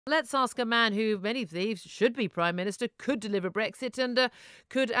Let's ask a man who many believe should be Prime Minister, could deliver Brexit and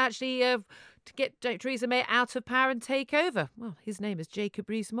could actually to get Theresa May out of power and take over. Well, his name is Jacob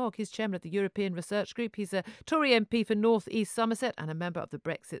Rees-Mogg. He's chairman of the European Research Group. He's a Tory MP for North East Somerset and a member of the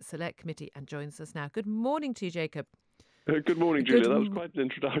Brexit Select Committee and joins us now. Good morning to you, Jacob. Good morning, Julia. That was quite an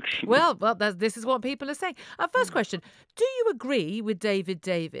introduction. Well, this is what people are saying. First question, do you agree with David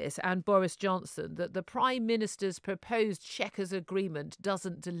Davis and Boris Johnson that the Prime Minister's proposed Chequers agreement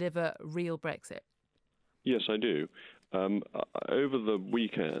doesn't deliver real Brexit? Yes, I do. Over the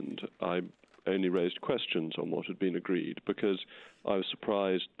weekend, I only raised questions on what had been agreed because I was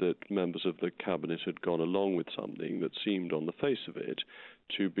surprised that members of the Cabinet had gone along with something that seemed on the face of it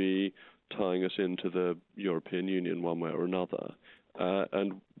to be tying us into the European Union one way or another.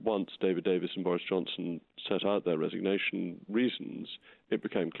 And once David Davis and Boris Johnson set out their resignation reasons, it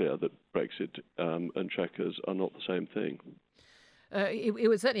became clear that Brexit and Chequers are not the same thing. It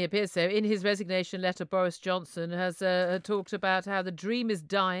would certainly appear so. In his resignation letter, Boris Johnson has talked about how the dream is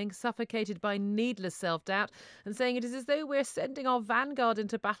dying, suffocated by needless self-doubt, and saying it is as though we're sending our vanguard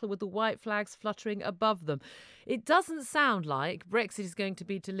into battle with the white flags fluttering above them. It doesn't sound like Brexit is going to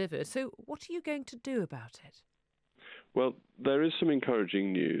be delivered. So what are you going to do about it? Well, there is some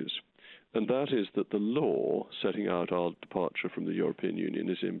encouraging news, and that is that the law setting out our departure from the European Union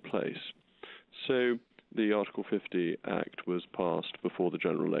is in place. So the Article 50 Act was passed before the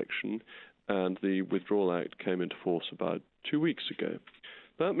general election, and the Withdrawal Act came into force about 2 weeks ago.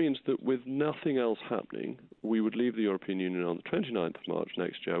 That means that with nothing else happening, we would leave the European Union on the 29th of March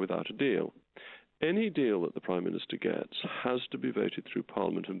next year without a deal. Any deal that the Prime Minister gets has to be voted through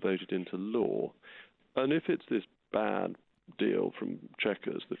Parliament and voted into law. And if it's this bad deal from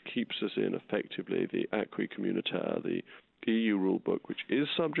Chequers that keeps us in effectively the acquis communautaire, the EU rule book, which is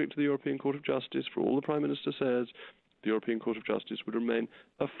subject to the European Court of Justice, for all the Prime Minister says, the European Court of Justice would remain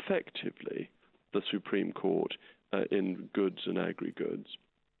effectively the Supreme Court in goods and agri-goods.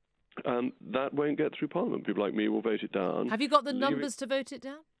 That won't get through Parliament. People like me will vote it down. Have you got the numbers to vote it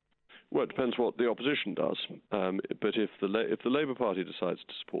down? Well, it depends what the opposition does. But if the Labour Party decides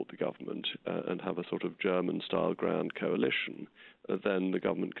to support the government and have a sort of German-style grand coalition, then the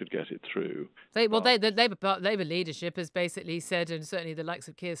government could get it through. The Labour leadership has basically said, and certainly the likes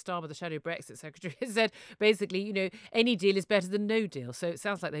of Keir Starmer, the shadow Brexit secretary, has said basically, any deal is better than no deal. So it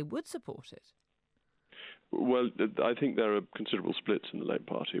sounds like they would support it. Well, I think there are considerable splits in the Labour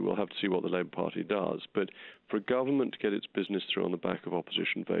Party. We'll have to see what the Labour Party does. But for a government to get its business through on the back of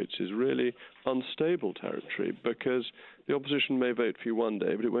opposition votes is really unstable territory, because the opposition may vote for you one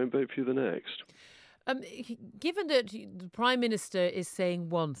day, but it won't vote for you the next. Given that the Prime Minister is saying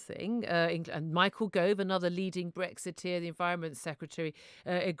one thing, and Michael Gove, another leading Brexiteer, the Environment Secretary,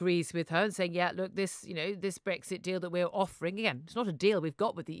 agrees with her and saying, yeah, look, this Brexit deal that we're offering, again, it's not a deal we've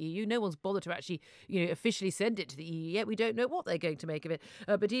got with the EU. No one's bothered to actually, officially send it to the EU yet. We don't know what they're going to make of it.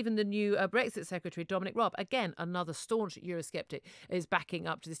 But even the new Brexit Secretary, Dominic Raab, again, another staunch Eurosceptic, is backing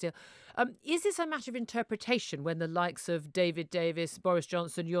up to this deal. Is this a matter of interpretation when the likes of David Davis, Boris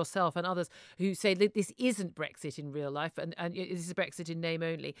Johnson, yourself and others who say this isn't Brexit in real life and this is Brexit in name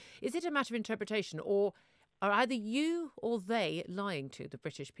only? Is it a matter of interpretation, or are either you or they lying to the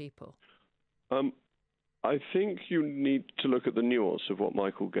British people? I think you need to look at the nuance of what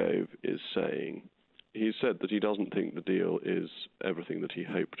Michael Gove is saying. He said that he doesn't think the deal is everything that he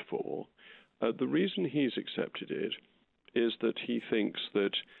hoped for. The reason he's accepted it is that he thinks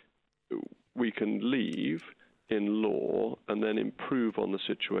that we can leave in law and then improve on the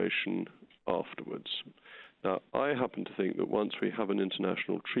situation afterwards. Now, I happen to think that once we have an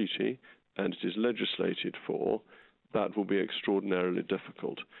international treaty and it is legislated for, that will be extraordinarily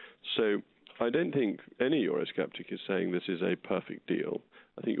difficult. So I don't think any Eurosceptic is saying this is a perfect deal.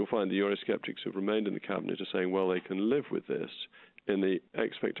 I think you'll find the Eurosceptics who have remained in the Cabinet are saying, well, they can live with this in the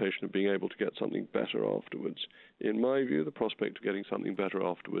expectation of being able to get something better afterwards. In my view, the prospect of getting something better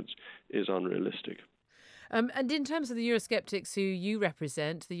afterwards is unrealistic. And in terms of the Eurosceptics who you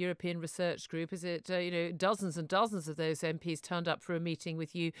represent, the European Research Group, is it, dozens and dozens of those MPs turned up for a meeting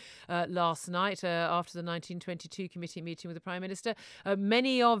with you last night after the 1922 committee meeting with the Prime Minister.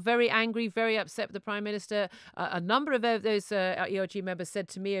 Many are very angry, very upset with the Prime Minister. A number of those ERG members said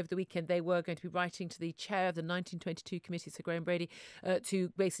to me over the weekend they were going to be writing to the chair of the 1922 committee, Sir Graham Brady, to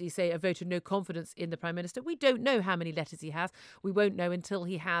basically say a vote of no confidence in the Prime Minister. We don't know how many letters he has. We won't know until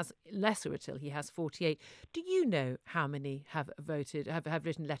he has 48. Do you know how many have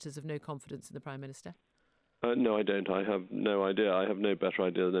written letters of no confidence in the Prime Minister? No, I don't. I have no idea. I have no better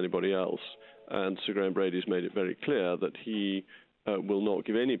idea than anybody else. And Sir Graham Brady's made it very clear that he will not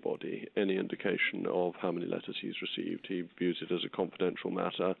give anybody any indication of how many letters he's received. He views it as a confidential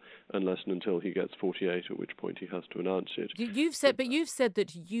matter unless and until he gets 48, at which point he has to announce it. You've said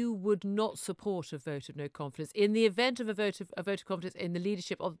that you would not support a vote of no confidence. In the event of a vote of confidence in the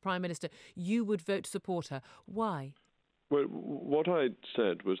leadership of the Prime Minister, you would vote to support her. Why? Well, what I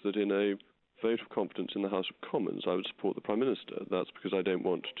said was that in a vote of confidence in the House of Commons, I would support the Prime Minister. That's because I don't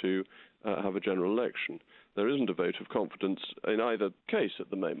want to have a general election. There isn't a vote of confidence in either case at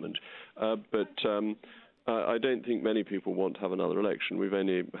the moment, but I don't think many people want to have another election. We've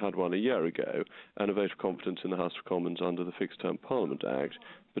only had one a year ago, and a vote of confidence in the House of Commons under the Fixed Term Parliament Act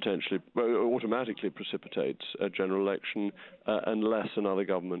potentially automatically precipitates a general election unless another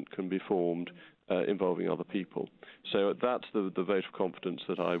government can be formed involving other people. So that's the vote of confidence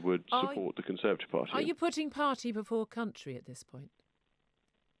that I would support the Conservative Party. Are you putting party before country at this point?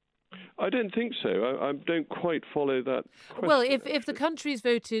 I don't think so. I don't quite follow that question. Well, if the country's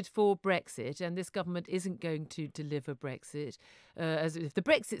voted for Brexit and this government isn't going to deliver Brexit, as if the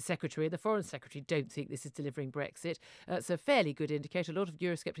Brexit Secretary and the Foreign Secretary don't think this is delivering Brexit, it's a fairly good indicator. A lot of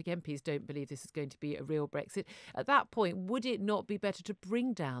Eurosceptic MPs don't believe this is going to be a real Brexit. At that point, would it not be better to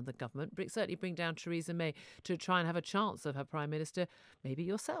bring down the government, certainly bring down Theresa May, to try and have a chance of her Prime Minister, maybe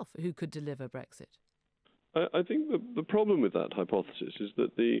yourself, who could deliver Brexit? I think the problem with that hypothesis is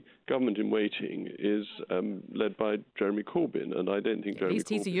that the government in waiting is led by Jeremy Corbyn, and I don't think Jeremy Corbyn... At least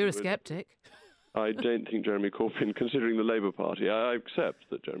he's a Eurosceptic. I don't think Jeremy Corbyn, considering the Labour Party, I accept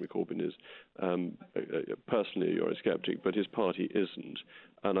that Jeremy Corbyn is personally a Eurosceptic, but his party isn't.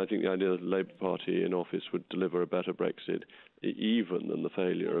 And I think the idea that the Labour Party in office would deliver a better Brexit even than the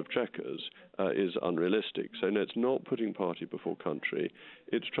failure of Chequers is unrealistic. So no, it's not putting party before country.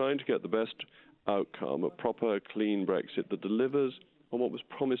 It's trying to get the best outcome, a proper, clean Brexit that delivers on what was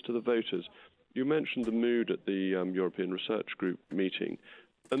promised to the voters. You mentioned the mood at the European Research Group meeting,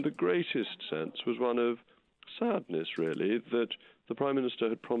 and the greatest sense was one of sadness, really, that the Prime Minister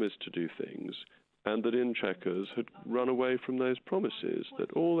had promised to do things and that in Chequers had run away from those promises,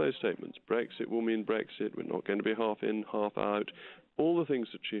 that all those statements, Brexit will mean Brexit, we're not going to be half in, half out, all the things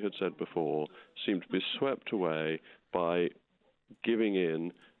that she had said before seemed to be swept away by giving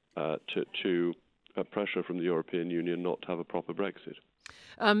in to pressure from the European Union not to have a proper Brexit.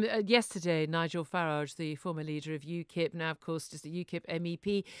 Yesterday, Nigel Farage, the former leader of UKIP, now of course just a UKIP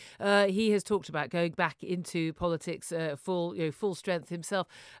MEP, he has talked about going back into politics full strength himself.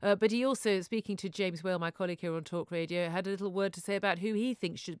 But he also, speaking to James Whale, my colleague here on Talk Radio, had a little word to say about who he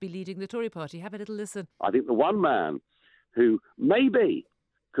thinks should be leading the Tory party. Have a little listen. I think the one man who maybe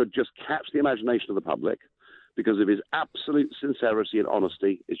could just catch the imagination of the public because of his absolute sincerity and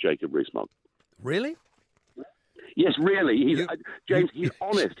honesty is Jacob Rees-Mogg. Really? Yes, really. James, he's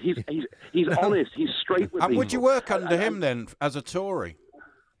honest. He's honest. He's straight with And people. would you work under him then as a Tory?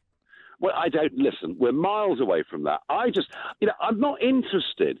 Well, I don't listen. We're miles away from that. I'm not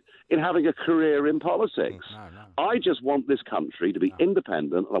interested in having a career in politics. No. I just want this country to be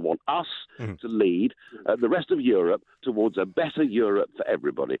independent, and I want us to lead the rest of Europe towards a better Europe for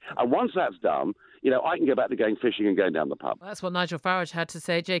everybody. And once that's done, I can go back to going fishing and going down the pub. Well, that's what Nigel Farage had to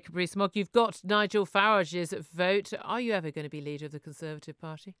say. Jacob Rees-Mogg, you've got Nigel Farage's vote. Are you ever going to be leader of the Conservative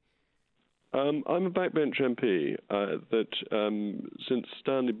Party? I'm a backbench MP since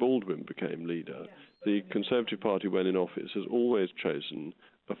Stanley Baldwin became leader, the Conservative Party, when in office, has always chosen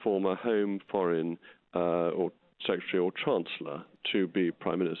a former Home, Foreign or Secretary or Chancellor to be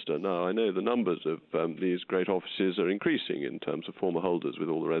Prime Minister. Now, I know the numbers of these great offices are increasing in terms of former holders with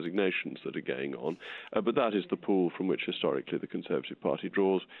all the resignations that are going on, but that is the pool from which historically the Conservative Party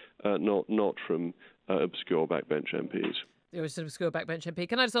draws, not from obscure backbench MPs. You're a obscure backbench MP.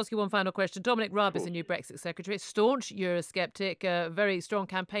 Can I just ask you one final question? Dominic Raab is the new Brexit Secretary. Staunch Eurosceptic, very strong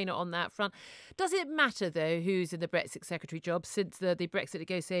campaigner on that front. Does it matter, though, who's in the Brexit Secretary job since the Brexit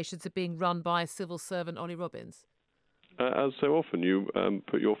negotiations are being run by civil servant Ollie Robbins? As so often, you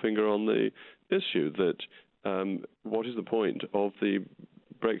put your finger on the issue that what is the point of the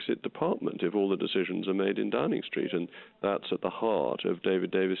Brexit department if all the decisions are made in Downing Street? And that's at the heart of David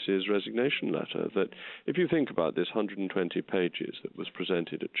Davis's resignation letter, that if you think about this 120 pages that was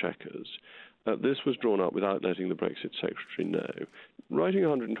presented at Chequers, this was drawn up without letting the Brexit Secretary know. Writing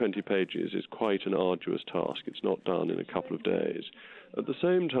 120 pages is quite an arduous task. It's not done in a couple of days. At the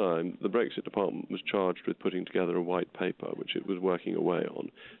same time, the Brexit department was charged with putting together a white paper, which it was working away on,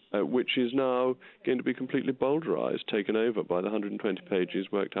 which is now going to be completely bowdlerized, taken over by the 120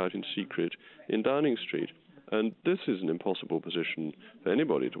 pages worked out in secret in Downing Street. And this is an impossible position for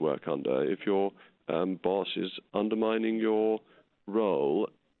anybody to work under if your boss is undermining your role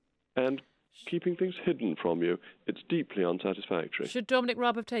and keeping things hidden from you. It's deeply unsatisfactory. Should Dominic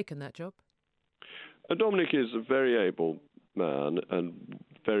Raab have taken that job? Dominic is a very able man and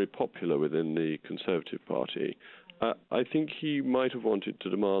very popular within the Conservative Party. I think he might have wanted to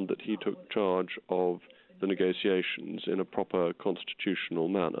demand that he took charge of the negotiations in a proper constitutional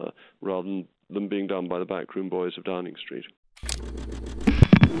manner rather than being done by the backroom boys of Downing Street.